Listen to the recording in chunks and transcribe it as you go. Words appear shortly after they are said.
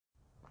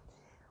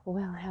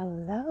Well,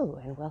 hello,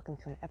 and welcome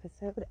to an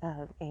episode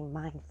of A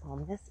Mindful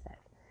Misfit.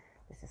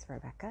 This is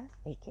Rebecca,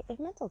 aka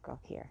Mental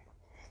Girl here,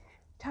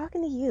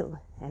 talking to you.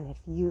 And if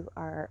you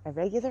are a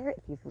regular,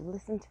 if you've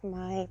listened to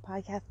my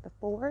podcast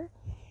before,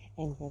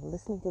 and you're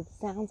listening to the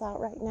sounds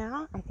out right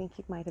now, I think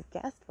you might have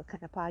guessed what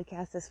kind of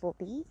podcast this will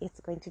be.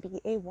 It's going to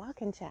be a walk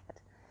and chat.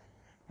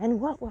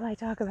 And what will I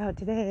talk about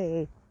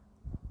today?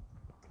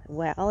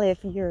 Well,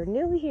 if you're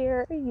new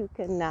here, you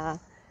can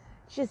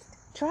just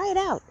try it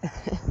out.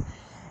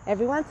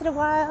 Every once in a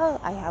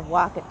while, I have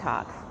walk and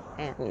talks,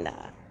 and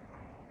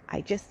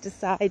I just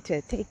decide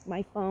to take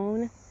my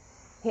phone,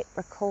 hit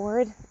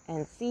record,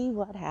 and see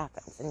what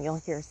happens. And you'll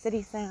hear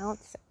city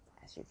sounds,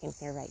 as you can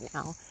hear right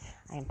now.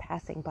 I am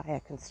passing by a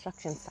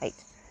construction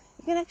site.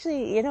 You can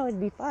actually, it'd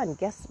be fun.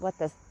 Guess what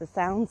the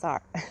sounds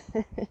are.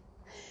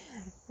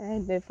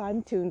 And if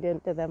I'm tuned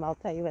into them, I'll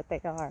tell you what they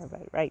are.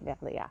 But right now,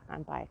 yeah,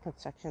 I'm by a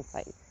construction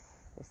site.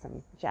 There's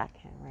some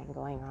jackhammering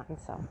going on,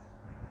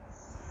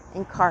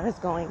 and cars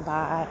going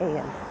by,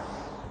 and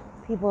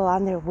people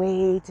on their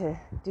way to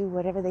do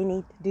whatever they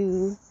need to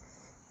do.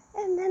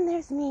 And then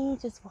there's me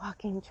just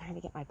walking, trying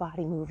to get my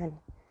body moving,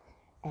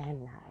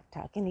 and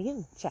talking to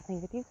you,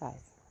 chatting with you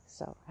guys.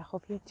 So I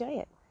hope you enjoy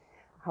it.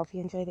 I hope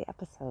you enjoy the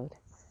episode.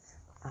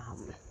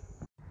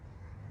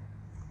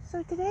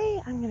 So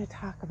today I'm going to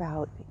talk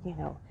about,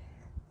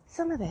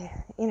 some of the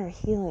inner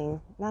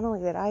healing, not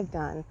only that I've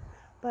done,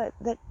 but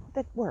that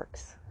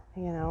works,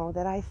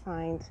 that I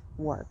find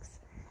works.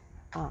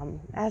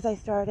 As I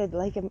started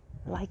liking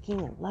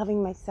and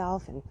loving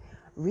myself, and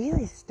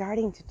really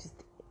starting to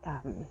just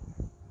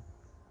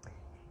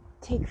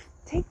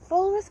take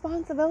full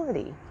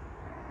responsibility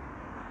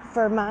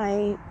for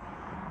my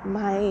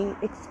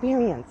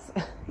experience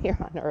here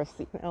on Earth,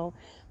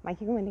 my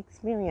human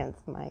experience,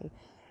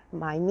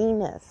 my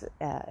meanness.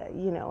 I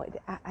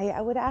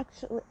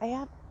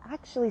have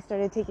actually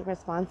started taking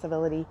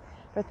responsibility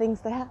for things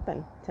that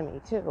happen to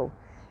me too,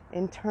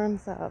 in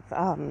terms of,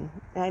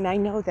 and I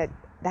know that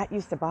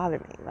used to bother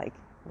me. Like,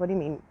 what do you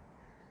mean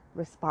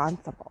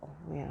responsible?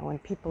 When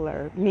people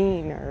are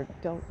mean or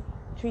don't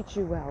treat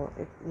you well,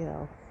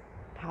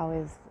 how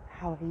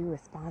are you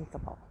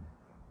responsible?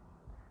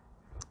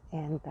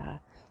 And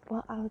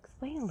well, I'll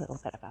explain a little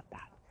bit about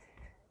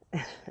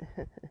that.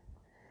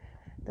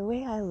 The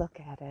way I look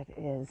at it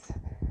is,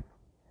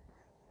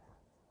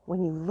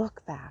 when you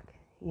look back,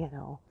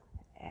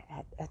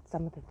 at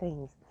some of the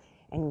things,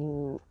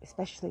 and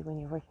especially when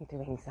you're working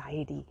through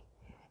anxiety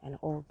and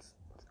old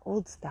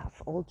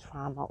stuff, old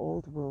trauma,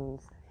 old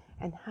wounds,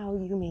 and how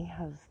you may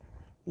have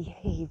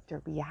behaved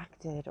or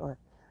reacted or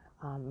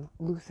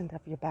loosened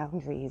up your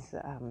boundaries,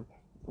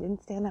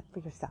 didn't stand up for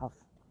yourself,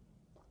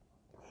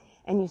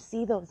 and you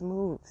see those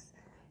moves,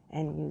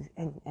 and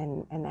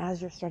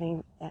as you're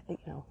starting,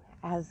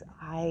 as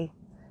I,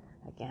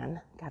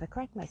 again, gotta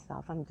correct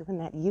myself, I'm doing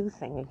that you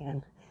thing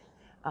again.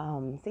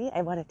 See,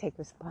 I want to take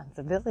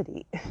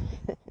responsibility,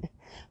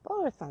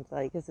 full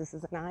responsibility, because this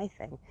is an I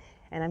thing,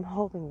 and I'm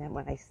hoping that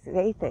when I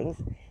say things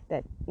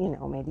that,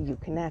 maybe you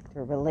connect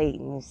or relate,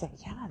 and you say,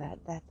 yeah,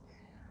 that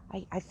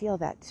I feel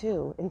that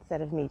too,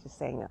 instead of me just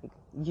saying like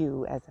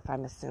you, as if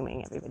I'm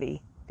assuming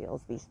everybody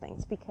feels these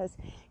things, because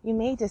you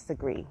may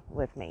disagree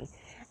with me.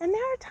 And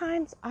there are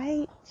times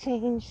I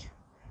change,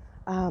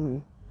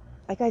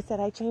 like I said,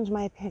 I change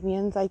my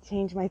opinions, I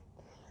change my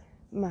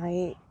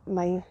I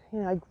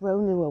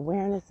grow new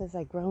awarenesses,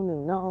 I grow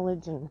new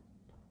knowledge and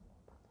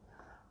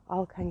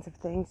all kinds of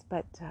things.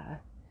 But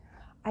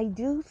I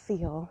do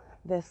feel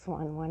this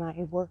one, when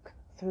I work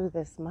through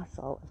this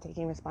muscle of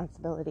taking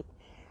responsibility,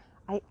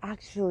 I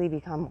actually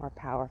become more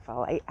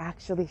powerful. I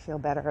actually feel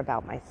better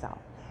about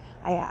myself.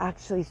 I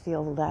actually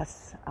feel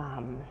less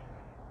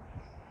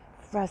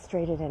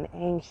frustrated and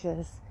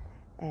anxious,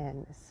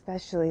 and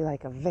especially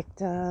like a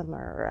victim,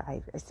 or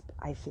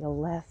I feel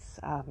less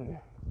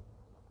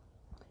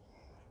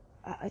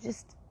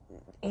just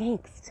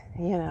angst,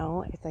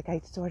 It's like I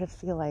sort of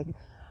feel like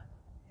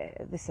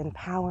this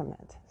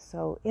empowerment.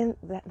 So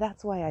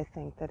that's why I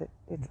think that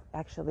it's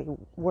actually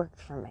worked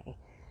for me.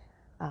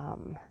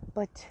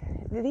 But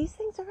these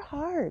things are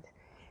hard,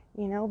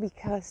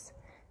 because,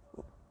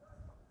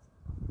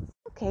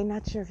 okay,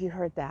 not sure if you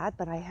heard that,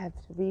 but I had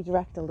to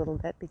redirect a little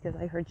bit because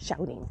I heard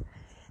shouting.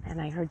 And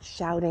I heard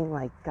shouting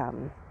like,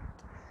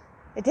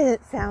 it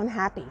didn't sound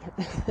happy.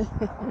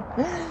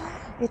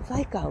 It's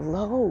like a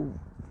low,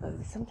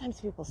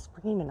 sometimes people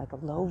scream in like a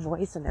low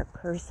voice and they're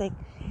cursing.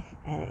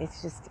 And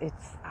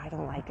I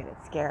don't like it.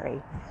 It's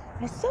scary.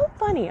 And it's so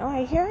funny. All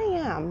right, here I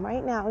am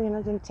right now,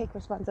 going to take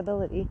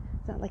responsibility.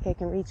 It's not like I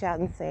can reach out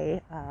and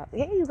say,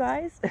 hey, you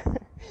guys,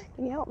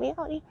 can you help me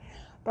out?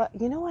 But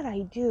you know what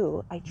I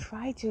do? I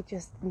try to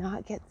just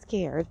not get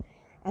scared,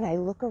 and I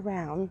look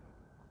around,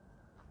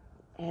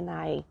 and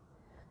I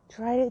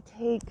try to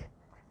take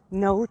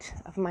note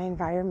of my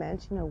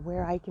environment,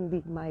 where I can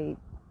be my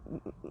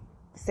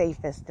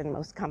safest and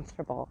most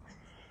comfortable.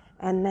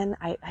 And then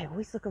I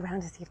always look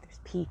around to see if there's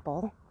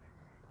people,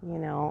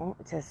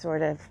 to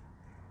sort of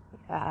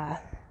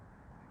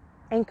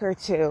anchor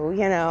to,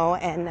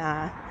 and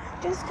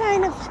just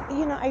kind of,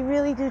 I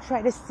really do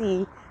try to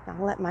see, not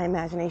let my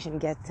imagination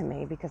get to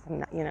me, because I'm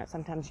not,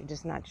 sometimes you're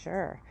just not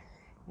sure.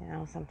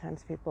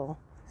 Sometimes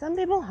some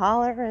people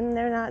holler and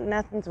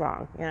nothing's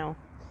wrong,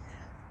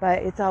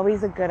 but it's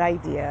always a good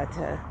idea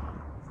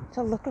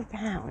to look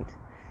around,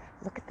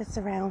 look at the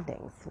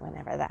surroundings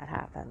whenever that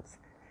happens.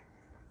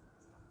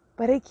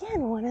 But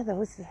again, one of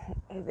those,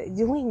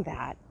 doing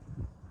that,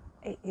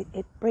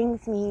 it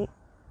brings me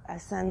a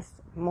sense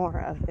more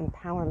of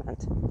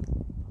empowerment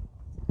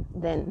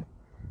than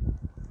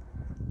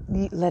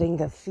letting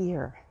the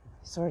fear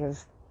sort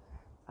of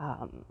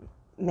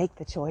make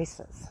the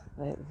choices.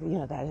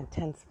 That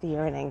intense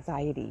fear and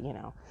anxiety,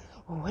 well,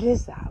 what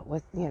is that?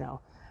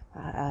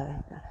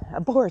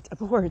 Abort,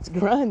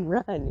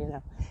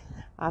 run.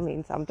 I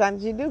mean,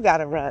 sometimes you do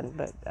gotta run,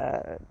 but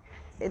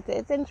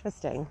it's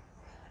interesting.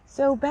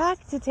 So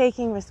back to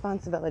taking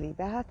responsibility,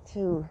 back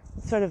to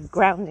sort of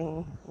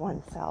grounding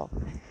oneself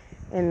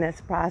in this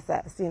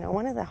process.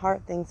 One of the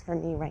hard things for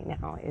me right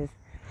now is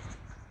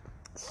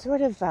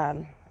sort of,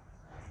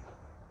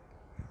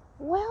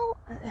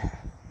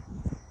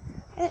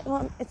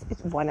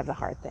 it's one of the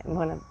hard things.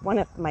 One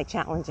of my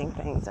challenging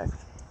things, or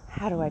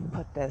how do I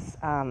put this?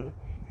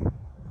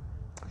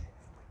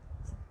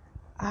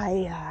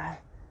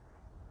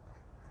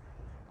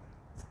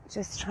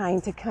 Just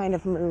trying to kind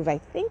of move. I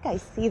think I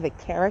see the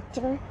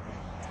character.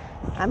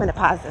 I'm going to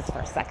pause this for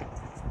a second.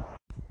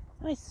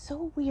 Oh, it's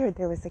so weird.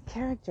 There was a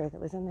character that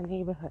was in the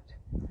neighborhood.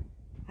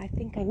 I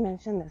think I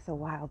mentioned this a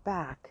while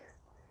back,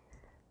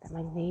 that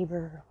my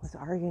neighbor was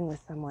arguing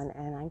with someone,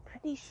 and I'm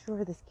pretty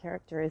sure this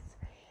character is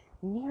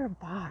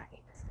nearby.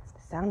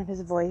 The sound of his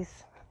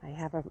voice, I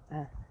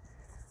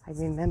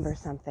remember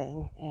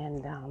something,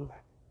 and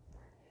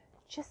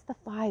just the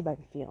vibe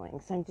I'm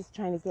feeling. So I'm just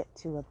trying to get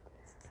to a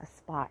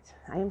spot.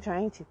 I am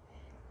trying to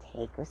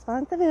take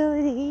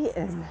responsibility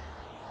and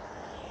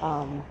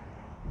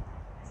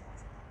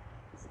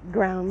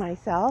ground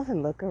myself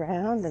and look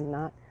around and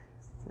not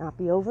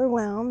be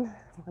overwhelmed.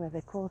 One of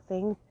the cool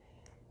things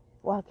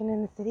walking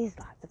in the city is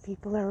lots of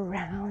people are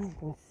around. You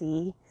can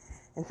see,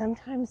 and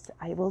sometimes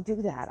I will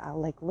do that.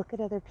 I'll look at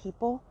other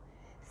people,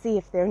 see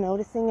if they're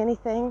noticing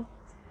anything,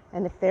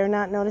 and if they're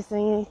not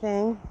noticing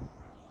anything,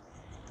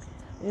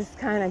 just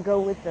kind of go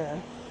with the,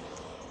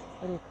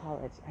 what do you call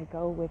it? I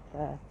go with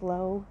the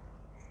flow.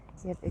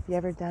 If you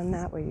ever done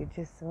that, where you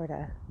just sort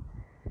of,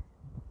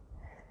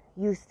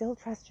 you still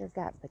trust your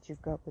gut, but you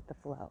go with the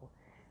flow.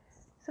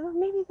 So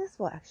maybe this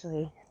will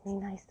actually be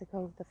nice to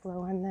go with the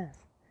flow on this.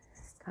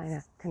 Kind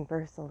of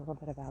converse a little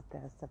bit about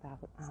this, about,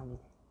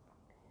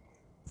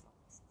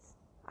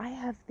 I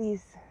have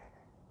these,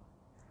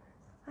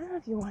 I don't know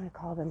if you want to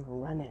call them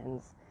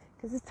run-ins,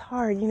 because it's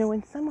hard,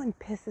 when someone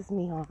pisses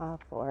me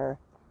off or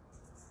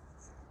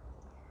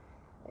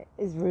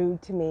is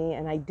rude to me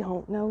and I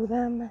don't know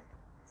them,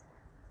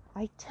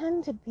 I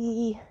tend to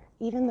be,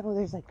 even though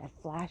there's a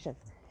flash of,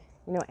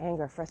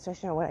 anger,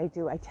 frustration, or what I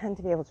do, I tend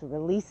to be able to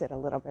release it a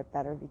little bit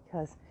better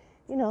because,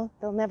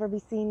 they'll never be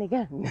seen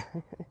again.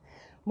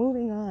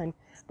 Moving on.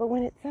 But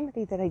when it's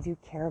somebody that I do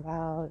care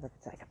about, or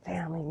it's a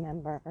family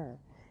member,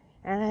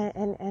 and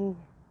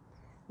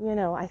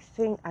I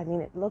think,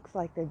 it looks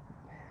like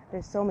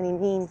there's so many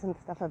memes and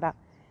stuff about,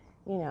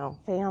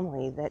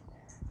 family, that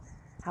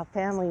how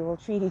family will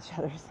treat each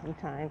other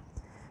sometimes.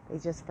 They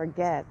just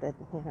forget that,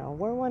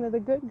 we're one of the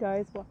good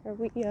guys. Why are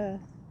we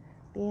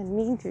being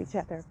mean to each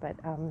other? But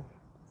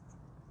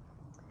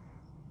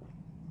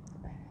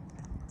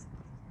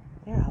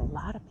there are a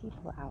lot of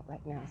people out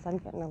right now, so I'm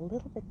getting a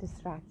little bit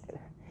distracted.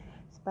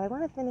 But I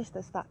want to finish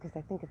this thought because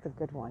I think it's a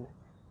good one.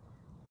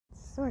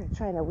 Sort of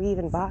trying to weave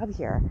and bob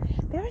here.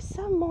 There are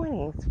some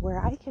mornings where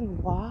I can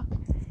walk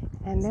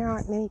and there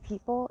aren't many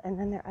people, and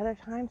then there are other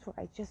times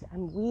where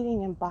I'm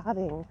weaving and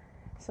bobbing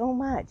so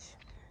much.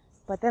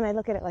 But then I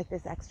look at it like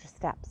there's extra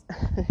steps.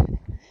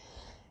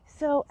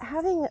 So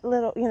having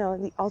little,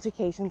 the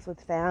altercations with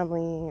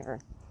family or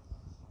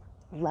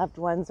loved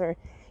ones, or,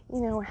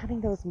 having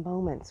those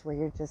moments where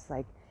you're just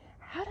like,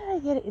 how did I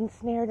get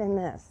ensnared in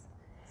this?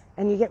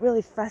 And you get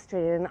really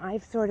frustrated. And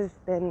I've sort of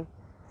been,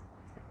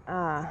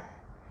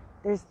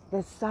 there's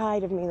this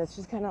side of me that's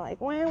just kind of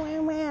like, wah,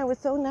 it was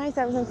so nice.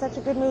 I was in such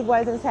a good mood. Why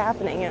is this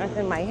happening? It's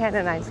in my head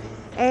and I'm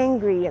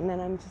angry. And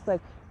then I'm just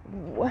like,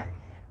 what?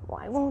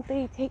 Why won't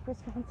they take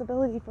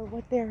responsibility for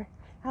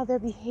how they're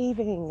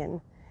behaving?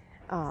 And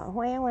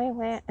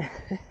wah.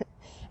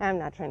 I'm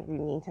not trying to be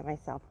mean to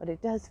myself, but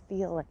it does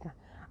feel like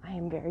I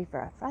am very,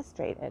 very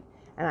frustrated.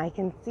 And I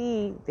can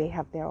see they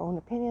have their own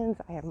opinions.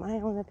 I have my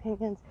own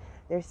opinions.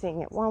 They're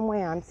seeing it one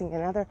way, I'm seeing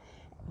another.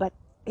 But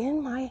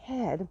in my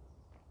head,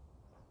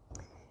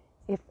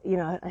 if,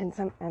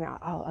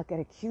 I'll get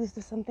accused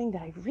of something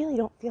that I really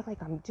don't feel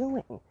like I'm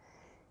doing.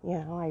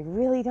 I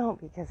really don't,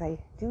 because I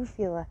do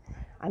feel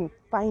I'm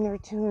finer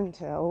tuned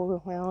to, I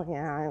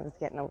was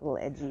getting a little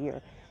edgy,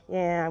 or,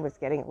 I was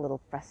getting a little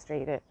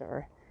frustrated,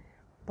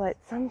 but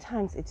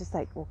sometimes it just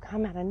will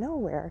come out of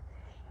nowhere,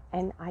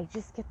 and I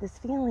just get this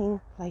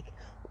feeling like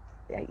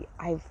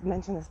I've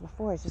mentioned this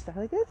before. It's just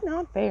like, it's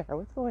not fair.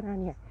 What's going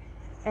on here?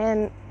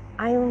 And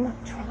I'm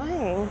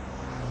trying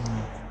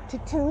to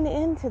tune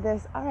into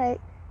this. All right,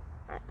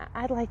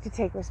 I'd like to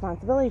take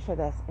responsibility for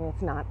this, and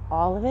it's not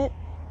all of it.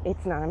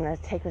 It's not, I'm going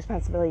to take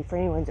responsibility for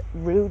anyone's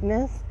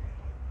rudeness.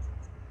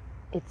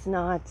 It's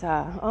not,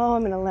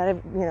 I'm going to let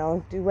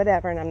it, do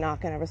whatever, and I'm not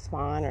going to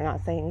respond or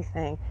not say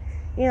anything.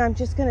 I'm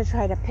just going to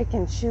try to pick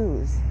and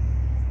choose.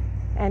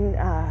 And,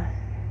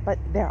 but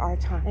there are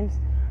times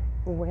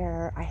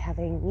where I have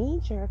a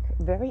knee-jerk,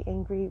 very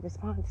angry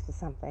response to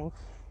something,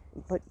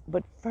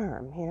 but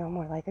firm,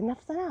 more like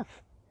enough's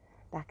enough,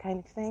 that kind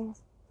of thing.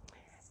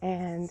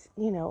 And,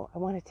 I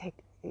want to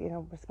take,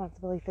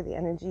 responsibility for the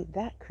energy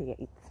that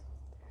creates,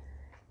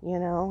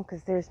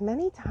 because there's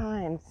many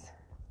times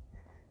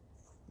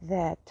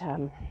that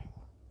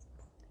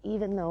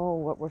even though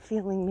what we're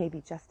feeling may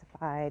be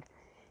justified,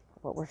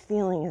 what we're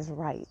feeling is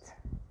right,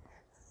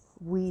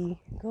 we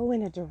go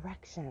in a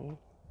direction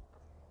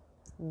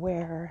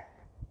where,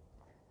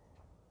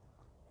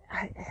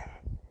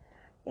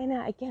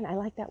 again, I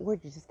like that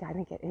word, you just kind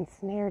of get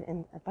ensnared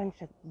in a bunch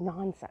of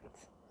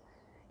nonsense.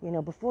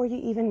 Before you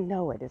even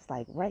know it, it's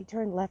like right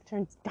turn, left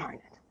turn, darn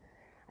it,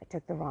 I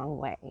took the wrong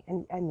way.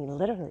 And I mean,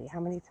 literally, how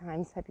many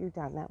times have you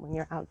done that when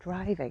you're out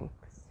driving?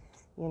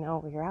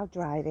 You're out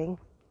driving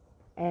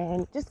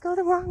and just go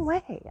the wrong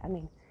way. I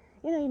mean,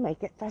 you might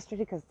get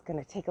frustrated because it's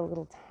going to take a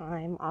little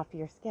time off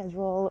your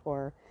schedule,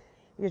 or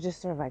you're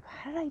just sort of like,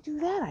 how did I do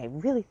that? I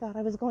really thought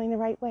I was going the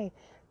right way.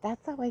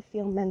 That's how I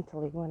feel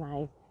mentally when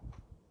I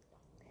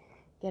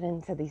get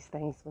into these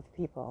things with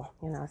people,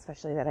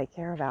 especially that I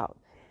care about.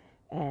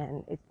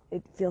 And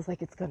it feels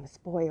like it's going to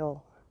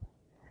spoil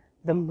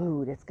the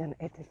mood. It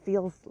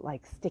feels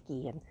like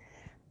sticky, and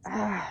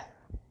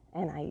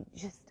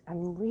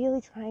I'm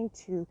really trying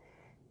to,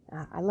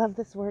 I love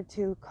this word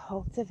too,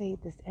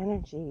 cultivate this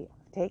energy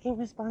of taking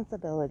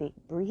responsibility,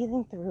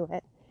 breathing through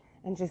it,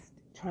 and just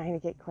trying to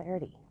get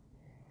clarity.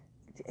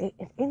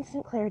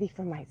 Instant clarity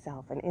for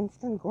myself, an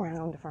instant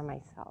ground for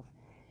myself,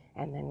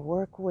 and then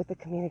work with the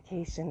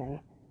communication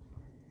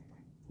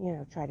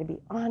and, try to be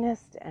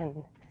honest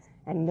and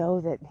know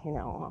that,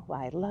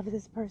 I love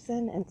this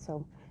person, and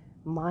so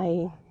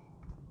my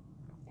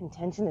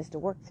intention is to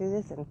work through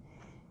this, and,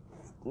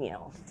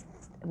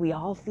 we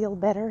all feel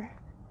better.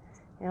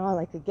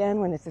 Like, again,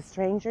 when it's a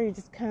stranger, you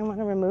just kind of want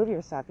to remove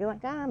yourself. You're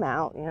like, I'm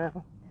out,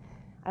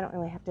 I don't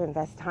really have to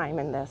invest time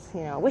in this,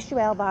 wish you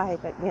well, bye,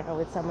 but,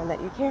 with someone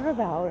that you care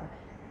about, or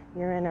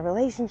you're in a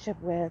relationship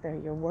with, or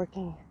you're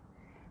working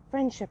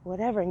friendship,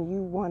 whatever, and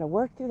you want to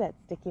work through that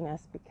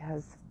stickiness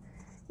because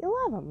you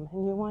love them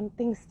and you want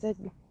things to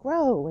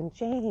grow and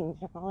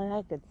change and all of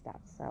that good stuff.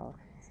 So,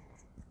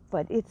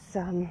 but it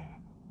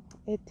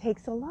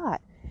takes a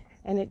lot,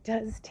 and it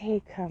does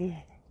take,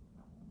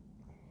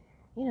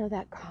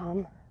 that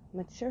calm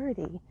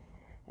maturity,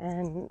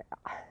 and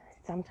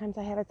sometimes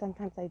I have it,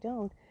 sometimes I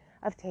don't,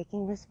 of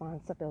taking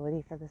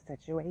responsibility for the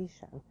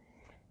situation,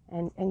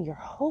 and you're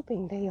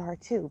hoping they are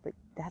too, but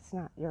that's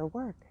not your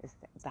work, is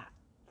that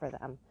for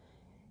them.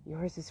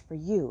 Yours is for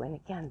you. And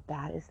again,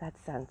 that is that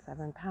sense of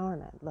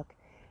empowerment. Look,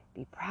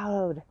 be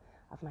proud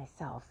of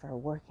myself for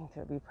working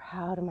through it. Be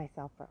proud of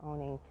myself for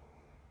owning,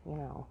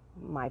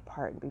 my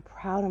part. Be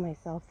proud of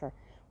myself for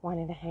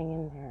wanting to hang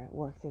in there and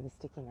work through the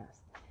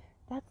stickiness.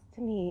 That,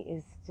 to me,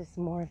 is just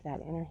more of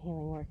that inner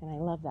healing work, and I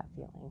love that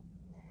feeling.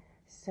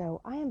 So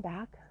I am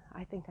back.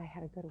 I think I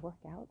had a good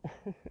workout,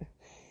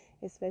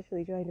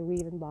 especially trying to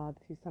weave and bob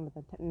through some of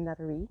the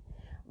nuttery.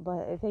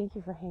 But thank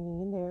you for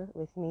hanging in there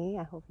with me.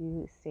 I hope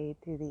you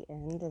stayed through the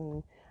end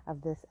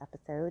of this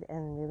episode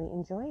and really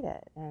enjoyed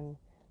it. And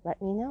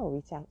let me know.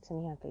 Reach out to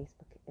me on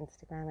Facebook,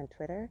 Instagram, and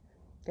Twitter.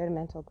 Go to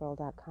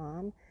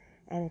mentalgirl.com.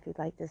 And if you'd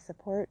like to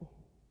support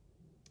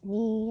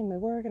me and my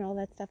work and all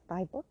that stuff,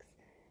 buy books.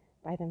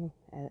 Buy them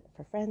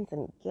for friends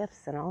and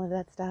gifts and all of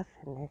that stuff.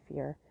 And if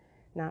you're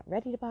not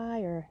ready to buy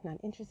or not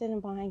interested in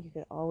buying, you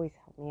could always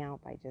help me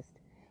out by just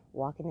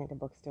walking into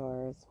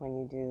bookstores when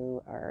you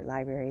do, or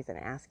libraries, and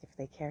ask if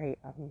they carry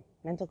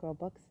Mental Girl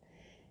books.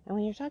 And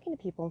when you're talking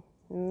to people,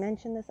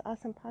 mention this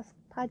awesome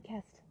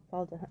podcast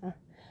called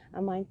a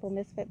Mindful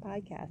Misfit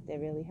Podcast. It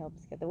really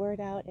helps get the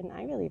word out, and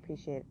I really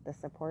appreciate the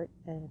support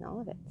and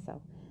all of it.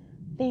 So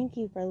thank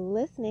you for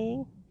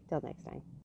listening. Till next time.